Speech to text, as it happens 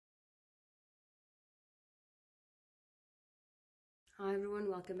Hi everyone,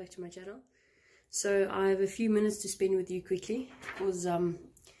 welcome back to my channel. So I have a few minutes to spend with you quickly because then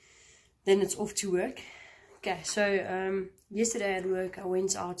it's off to work. Okay, so yesterday at work I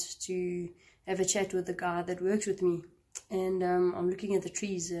went out to have a chat with the guy that works with me, and I'm looking at the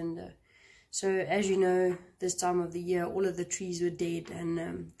trees, and so as you know, this time of the year all of the trees were dead,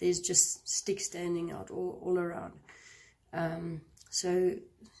 and there's just sticks standing out all around. So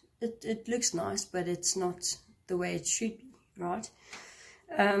it looks nice, but it's not the way it should be, right?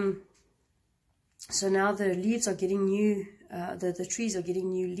 So now the leaves are getting new, the trees are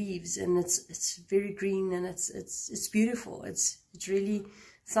getting new leaves, and it's very green, and it's beautiful. It's really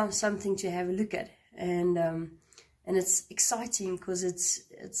something to have a look at, and it's exciting because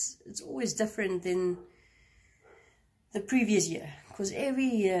it's always different than the previous year, because every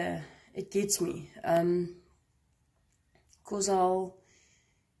year it gets me, because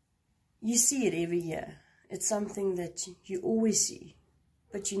you see it every year. It's something that you always see,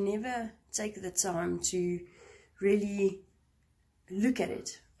 but you never take the time to really look at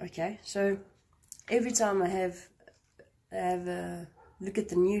it. Okay, so every time I have a look at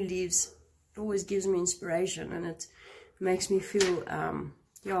the new leaves, it always gives me inspiration, and it makes me feel,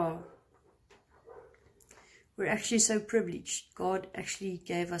 yeah, we're actually so privileged. God actually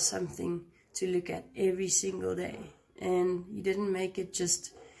gave us something to look at every single day, and He didn't make it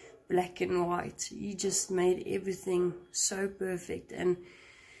just black and white. He just made everything so perfect and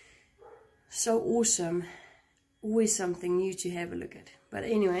so awesome. Always something new to have a look at. But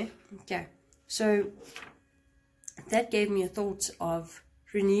anyway, okay, so that gave me a thought of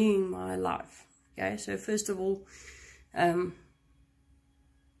renewing my life. Okay, so first of all,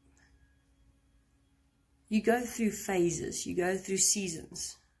 you go through phases, you go through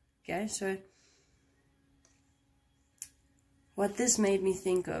seasons. Okay, so what this made me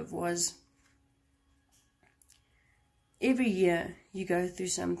think of was, every year you go through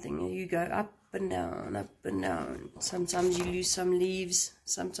something, you go up and down, up and down. Sometimes you lose some leaves,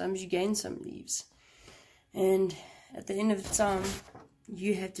 sometimes you gain some leaves. And at the end of the time,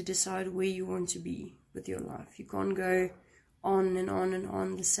 you have to decide where you want to be with your life. You can't go on and on and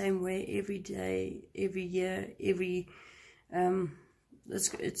on the same way every day, every year, it's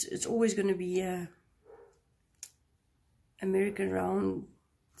always going to be a American round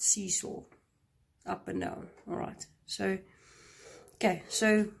seesaw, up and down. All right, so okay,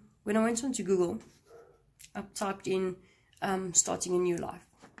 so when I went onto Google, I typed in starting a new life,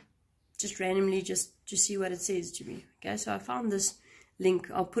 just randomly, just to see what it says to me. Okay, so I found this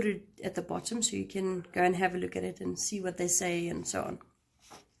link. I'll put it at the bottom so you can go and have a look at it and see what they say and so on.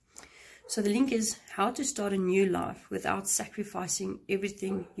 So the link is how to start a new life without sacrificing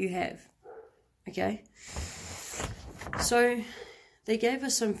everything you have. Okay, so they gave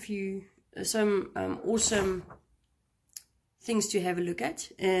us some awesome things to have a look at,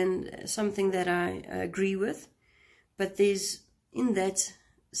 and something that I agree with, but there's, in that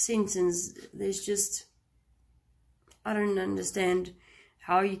sentence, there's just, I don't understand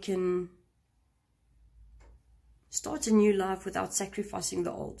how you can start a new life without sacrificing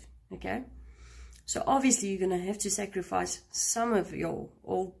the old. Okay, so obviously you're going to have to sacrifice some of your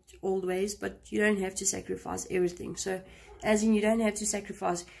old ways, but you don't have to sacrifice everything. So as in, you don't have to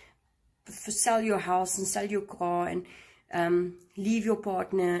sacrifice, sell your house and sell your car and leave your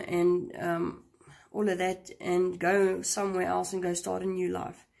partner and all of that and go somewhere else and go start a new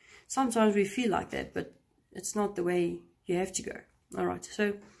life. Sometimes we feel like that, but it's not the way you have to go. All right,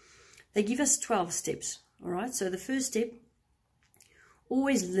 so they give us 12 steps. All right, so the first step,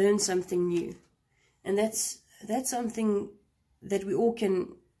 always learn something new, and that's something that we all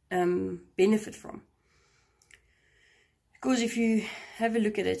can benefit from. Because if you have a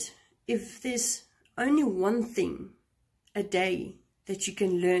look at it, if there's only one thing a day that you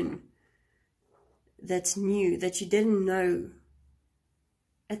can learn that's new, that you didn't know,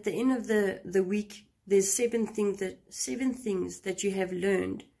 at the end of the week, there's seven things that you have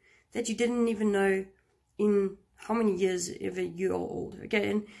learned that you didn't even know in how many years ever you are old. Okay,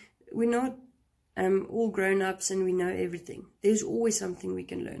 and we're not all grown-ups and we know everything. There's always something we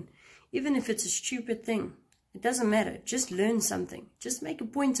can learn, even if it's a stupid thing. It doesn't matter. Just learn something. Just make a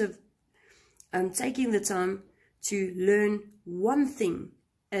point of taking the time to learn one thing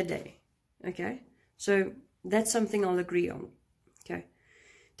a day. Okay, so that's something I'll agree on. Okay,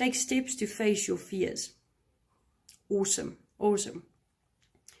 take steps to face your fears. Awesome, awesome.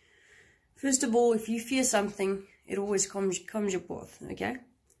 First of all, if you fear something, it always comes your path. Okay,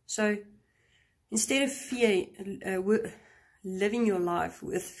 so instead of fear, living your life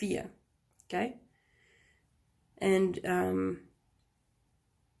with fear. Okay, and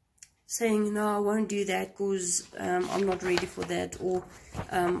saying, no, I won't do that because I'm not ready for that, or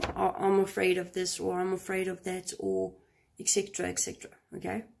I'm afraid of this, or I'm afraid of that, or etc., etc.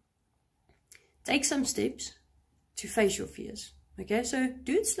 Okay? Take some steps to face your fears. Okay? So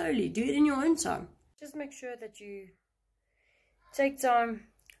do it slowly. Do it in your own time. Just make sure that you take time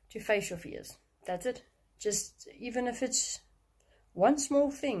to face your fears. That's it. Just, even if it's one small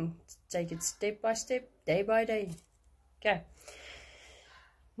thing, take it step by step, day by day. Okay.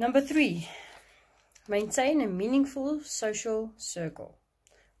 Number 3, maintain a meaningful social circle.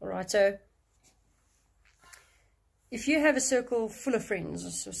 Alright, so if you have a circle full of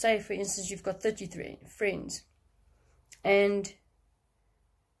friends, so say for instance you've got 33 friends, and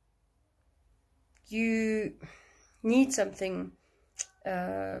you need something,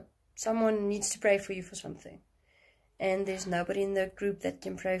 someone needs to pray for you for something, and there's nobody in the group that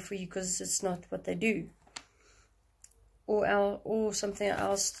can pray for you because it's not what they do, or something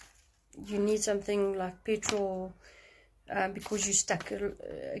else, you need something like petrol because you're stuck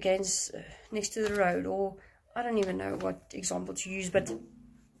against next to the road, or I don't even know what example to use, but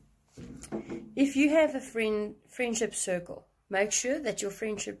if you have a friendship circle, make sure that your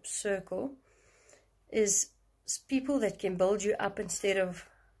friendship circle is people that can build you up instead of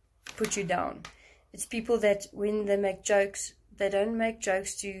put you down. It's people that when they make jokes, they don't make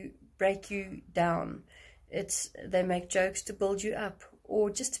jokes to break you down. They make jokes to build you up, or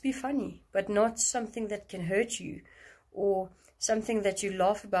just to be funny, but not something that can hurt you, or something that you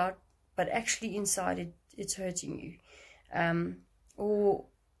laugh about, but actually inside it's hurting you. Or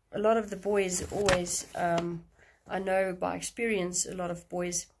a lot of the boys always, I know by experience, a lot of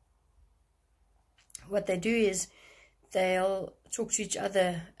boys, what they do is they'll talk to each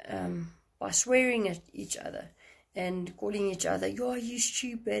other by swearing at each other and calling each other, you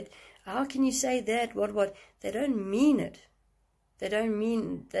stupid, how can you say that, what. They don't mean it. They don't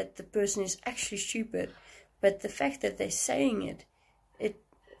mean that the person is actually stupid, but the fact that they're saying it,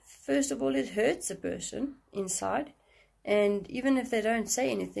 first of all, it hurts the person inside, and even if they don't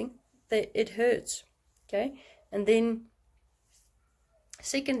say anything, it hurts. Okay, and then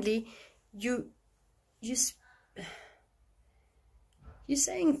secondly, you're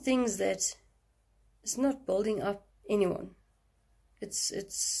saying things that is not building up anyone.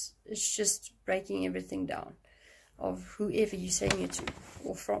 It's just breaking everything down of whoever you're saying it to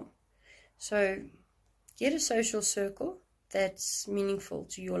or from. So get a social circle that's meaningful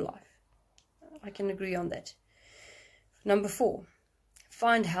to your life. I can agree on that. Number 4,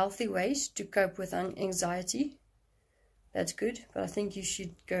 find healthy ways to cope with anxiety. That's good, but I think you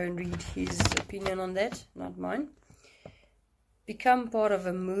should go and read his opinion on that, not mine. Become part of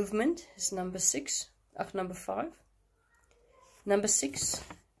a movement is number 5. Number 6,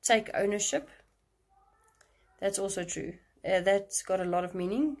 take ownership. That's also true. That's got a lot of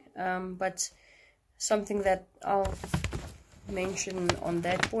meaning, but something that I'll mention on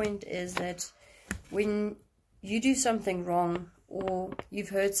that point is that when you do something wrong, or you've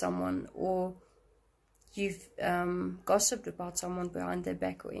hurt someone, or you've gossiped about someone behind their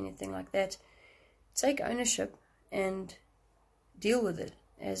back or anything like that, take ownership and deal with it.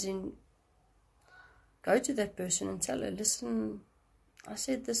 As in, go to that person and tell her, listen, I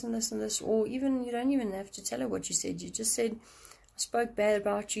said this and this and this, or even you don't even have to tell her what you said. You just said, I spoke bad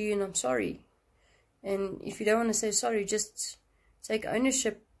about you and I'm sorry. And if you don't want to say sorry, just take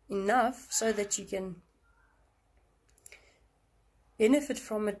ownership enough so that you can benefit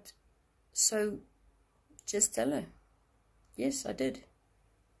from it. So just tell her, yes, I did.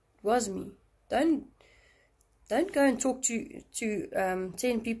 It was me. Don't go and talk to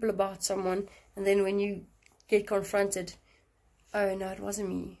 10 people about someone, and then when you get confronted, oh no, it wasn't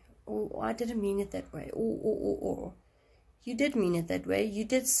me, or I didn't mean it that way, or you did mean it that way. You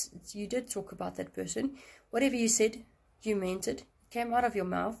did talk about that person. Whatever you said, you meant it. It came out of your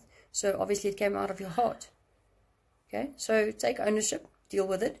mouth, so obviously it came out of your heart. Okay, so take ownership, deal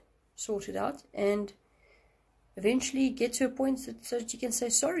with it, sort it out, and eventually get to a point so that you can say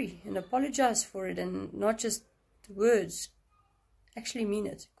sorry and apologize for it, and not just words, actually mean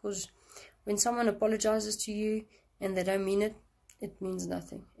it. Because when someone apologizes to you and they don't mean it, it means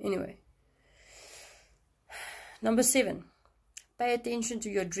nothing. Anyway, number 7, pay attention to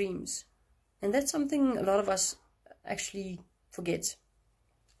your dreams. And that's something a lot of us actually forget.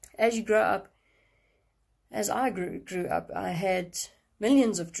 As you grow up, as I grew up, I had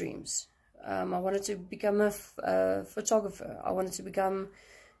millions of dreams. I wanted to become a photographer. I wanted to become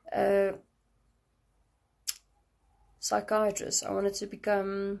a psychiatrist. I wanted to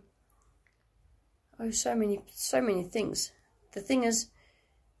become so many things. The thing is,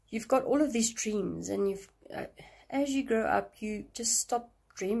 you've got all of these dreams, and as you grow up, you just stop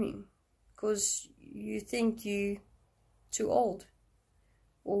dreaming. because you think you're too old,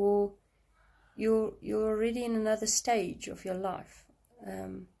 or you're already in another stage of your life,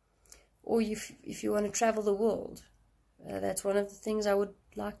 or if you want to travel the world. That's one of the things I would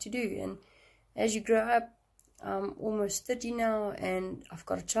like to do. And as you grow up, I'm almost 30 now, and I've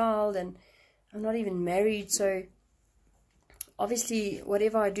got a child, and I'm not even married, so obviously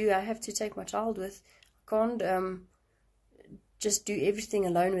whatever I do, I have to take my child with. I can't just do everything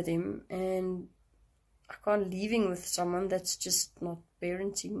alone with him, and I can't leave him with someone that's just not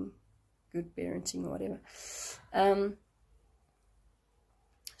parenting, good parenting or whatever.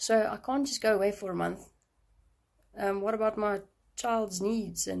 So I can't just go away for a month. What about my child's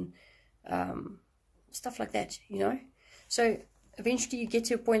needs and stuff like that, you know? So eventually you get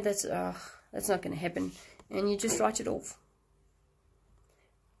to a point that's not going to happen, and you just write it off.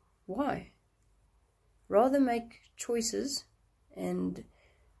 Why? Rather make choices and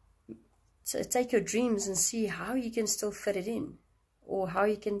take your dreams and see how you can still fit it in, or how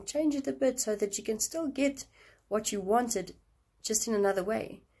you can change it a bit so that you can still get what you wanted, just in another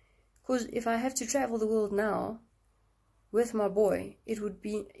way. Because if I have to travel the world now with my boy, it would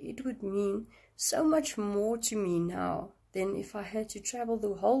mean so much more to me now than if I had to travel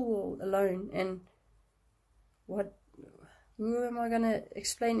the whole world alone. And who am I going to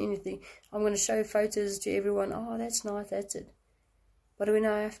explain anything? I'm going to show photos to everyone. Oh, that's nice, that's it. But when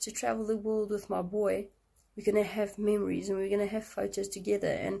I have to travel the world with my boy, we're going to have memories, and we're going to have photos together,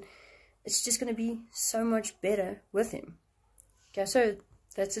 and it's just going to be so much better with him. Okay, so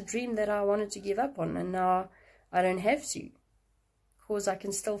that's a dream that I wanted to give up on, and now I don't have to, because I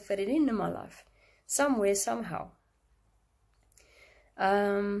can still fit it into my life somewhere, somehow.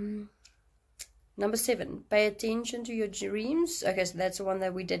 Number 7, pay attention to your dreams. Okay, so that's the one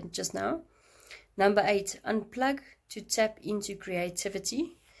that we did just now. Number 8, unplug to tap into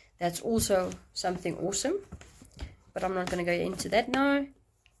creativity. That's also something awesome, but I'm not going to go into that now.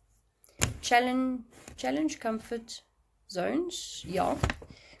 Challenge comfort zones. Yeah,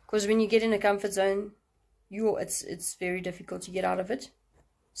 because when you get in a comfort zone, it's very difficult to get out of it.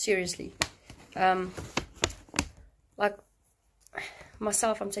 Seriously. Like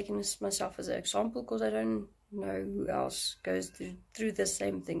myself, I'm taking myself as an example, because I don't know who else goes through the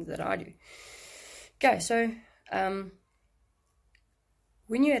same things that I do. Okay, so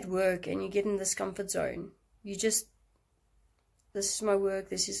when you're at work and you get in this comfort zone, this is my work,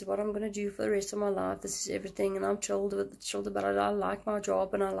 this is what I'm going to do for the rest of my life, this is everything, and I'm chilled about it. I like my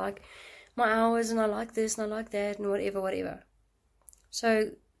job, and I like my hours, and I like this, and I like that, and whatever.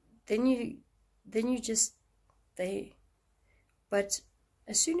 So then you just there. But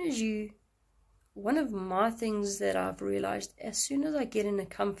as soon as one of my things that I've realized, as soon as I get in a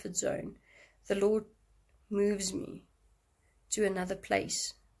comfort zone, the Lord moves me to another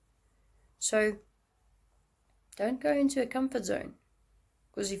place. So don't go into a comfort zone,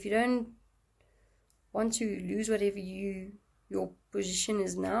 because if you don't want to lose whatever your position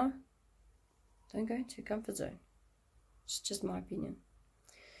is now, don't go into a comfort zone. It's just my opinion.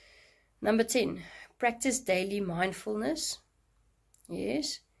 Number 10, practice daily mindfulness.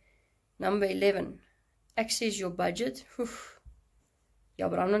 Yes. Number 11, access your budget. Oof. Yeah,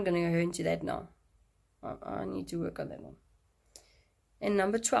 but I'm not going to go into that now. I need to work on that one. And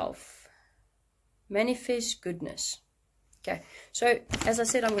number 12, manifest goodness. Okay, so as I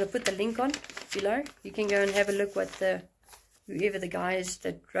said, I'm going to put the link on below. You can go and have a look what whoever the guy is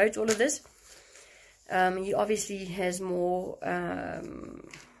that wrote all of this. He obviously has more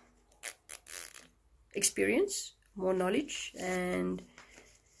experience, more knowledge, and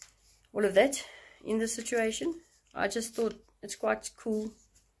all of that in this situation. I just thought it's quite cool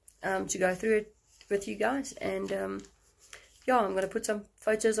to go through it with you guys. And yeah, I'm going to put some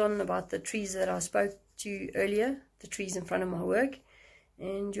photos on about the trees that I spoke to earlier, the trees in front of my work.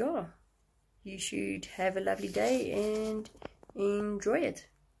 And yeah, you should have a lovely day and enjoy it.